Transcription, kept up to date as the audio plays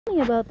Tell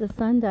me about the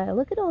sundial.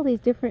 Look at all these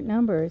different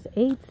numbers.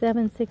 8,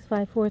 7, 6,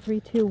 5, 4, 3,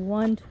 2,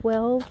 1,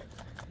 12,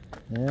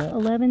 Yeah.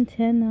 11,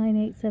 10, 9,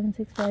 8, 7,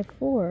 6, 5,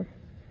 4.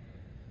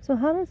 So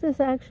how does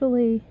this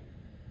actually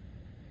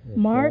The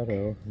mark?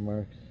 shadow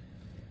marks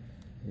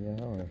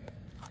the hour.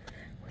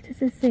 What does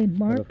this say?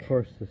 Mark? But of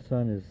course the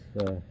sun is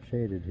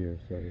shaded here,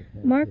 so you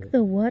can't see Mark it.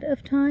 the what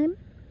of time?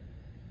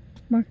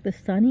 Mark the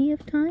sunny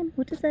of time?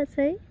 What does that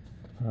say?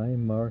 I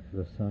mark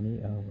the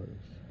sunny hours.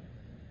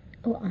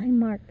 Oh, I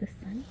mark the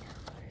sunny hours.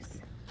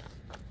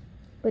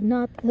 But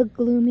not the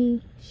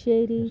gloomy,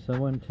 shady. If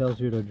someone tells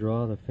you to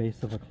draw the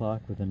face of a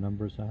clock with the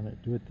numbers on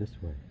it, do it this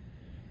way.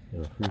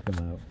 It'll freak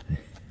them out.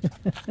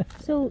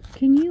 So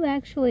can you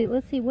actually,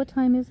 let's see, what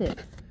time is it?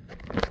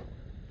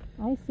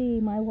 I see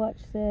my watch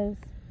says,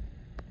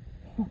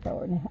 I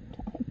thought we're nap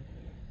time.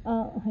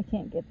 I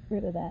can't get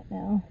rid of that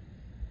now.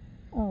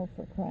 Oh,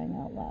 for crying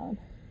out loud.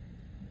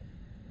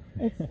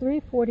 It's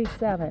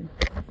 3:47.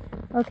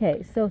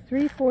 Okay, so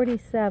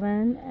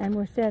 3:47 and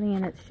we're standing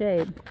in its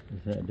shade.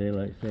 Is that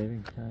daylight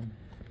savings time?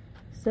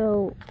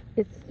 So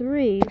it's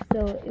 3,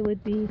 so it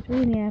would be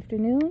 3 in the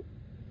afternoon.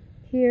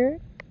 Here,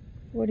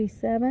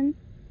 47.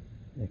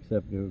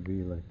 Except it would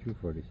be like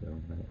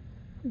 2:47,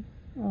 right?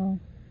 Oh,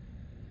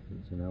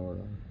 It's an hour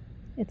off.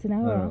 it's an I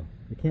hour don't off. know.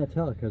 You can't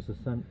tell it because the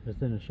sun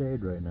is in the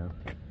shade right now.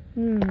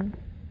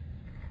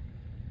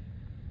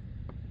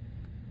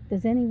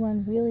 Does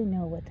anyone really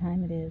know what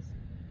time it is?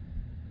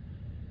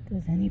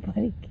 Does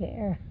anybody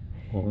care?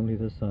 Only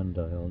the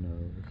sundial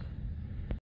knows.